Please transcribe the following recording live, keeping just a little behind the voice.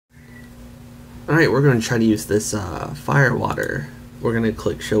Alright, we're going to try to use this firewater. We're going to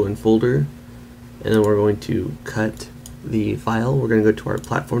click show in folder, and then we're going to cut the file. We're going to go to our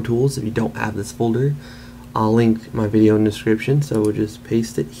platform tools. If you don't have this folder, I'll link my video in the description, so we'll just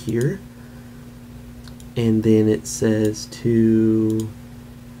paste it here. And then it says to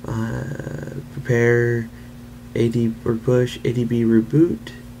prepare AD or push ADB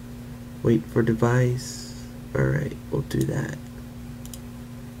reboot, wait for device. Alright, we'll do that.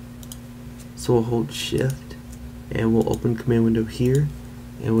 So we'll hold shift and we'll open command window here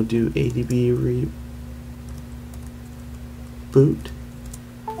and we'll do ADB reboot.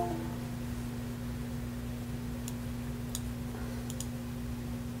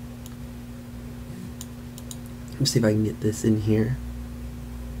 Let's see if I can get this in here.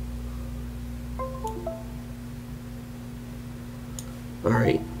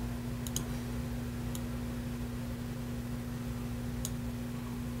 Alright.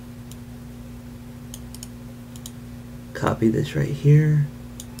 Copy this right here.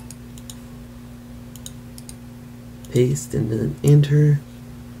 Paste and then enter.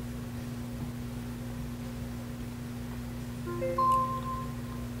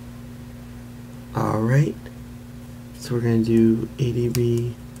 Alright. So we're going to do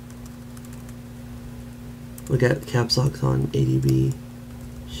ADB. We got caps locks on ADB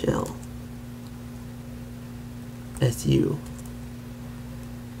shell SU.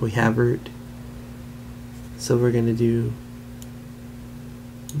 We have root. So we're going to do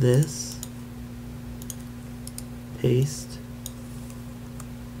this, paste,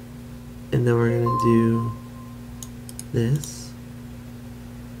 and then we're going to do this.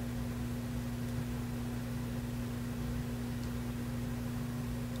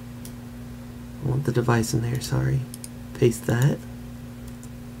 I want the device in there, sorry. Paste that.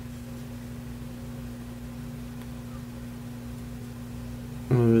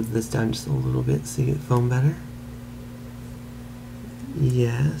 Move this down just a little bit so you get phone better.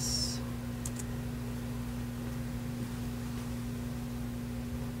 Yes.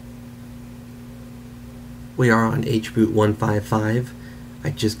 We are on HBoot 155.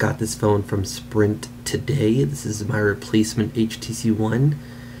 I just got this phone from Sprint today. This is my replacement HTC One.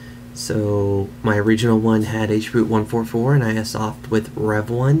 So my original one had HBoot 144 and I softed with Rev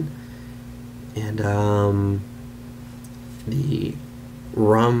 1. And the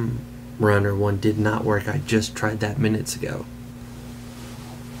ROM runner one did not work. I just tried that minutes ago.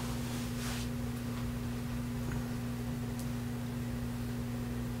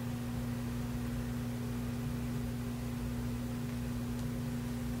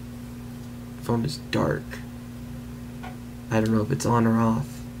 Phone is dark. I don't know if it's on or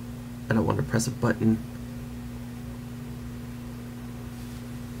off. I don't want to press a button.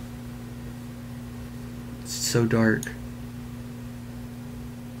 It's so dark.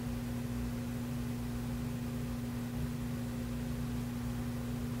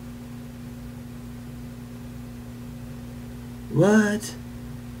 What?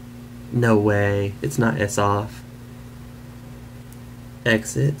 No way. It's not S off.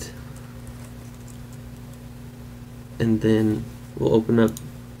 Exit. And then we'll open up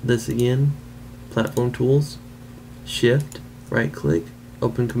this again. Platform tools. Shift. Right click.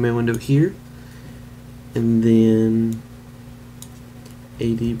 Open command window here. And then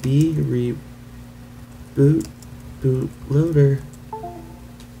ADB reboot bootloader.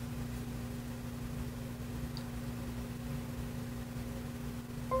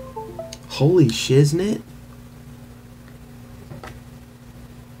 Holy shiznit.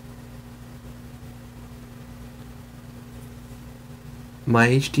 My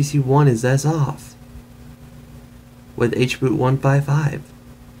HTC One is S off with HBoot 155.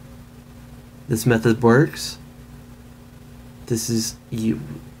 This method works. This is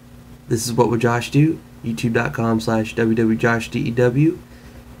what would Josh do? youtube.com/wwjoshdew,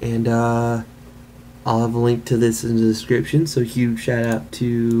 and I'll have a link to this in the description. So huge shout out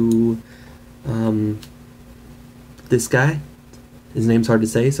to this guy. His name's hard to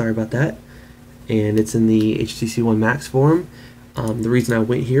say, sorry about that. And it's in the HTC One Max forum. The reason I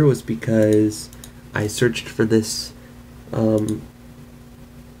went here was because I searched for this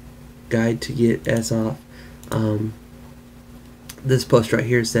guide to get S off. This post right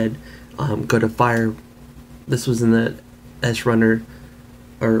here said go to fire. This was in the S runner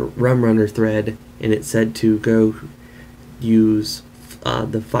or rum runner thread, and it said to go use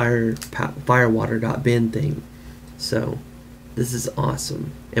the firewater.bin thing. So this is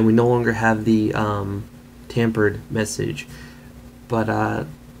awesome, and we no longer have the tampered message. But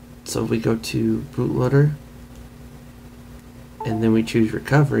so if we go to bootloader and then we choose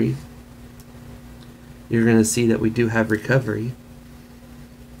recovery, you're going to see that we do have recovery.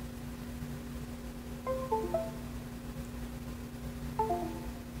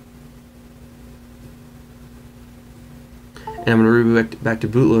 And I'm going to reboot back to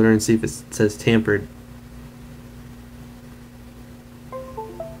bootloader and see if it says tampered.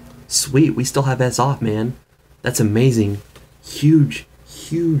 Sweet, we still have S off, man. That's amazing. Huge,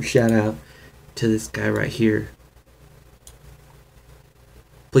 huge shout out to this guy right here.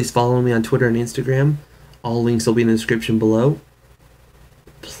 Please follow me on Twitter and Instagram. All links will be in the description below.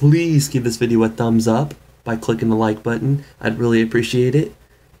 Please give this video a thumbs up by clicking the like button. I'd really appreciate it.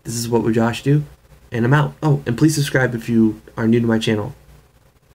 This is wwjoshdew, and I'm out. Oh, and please subscribe if you are new to my channel.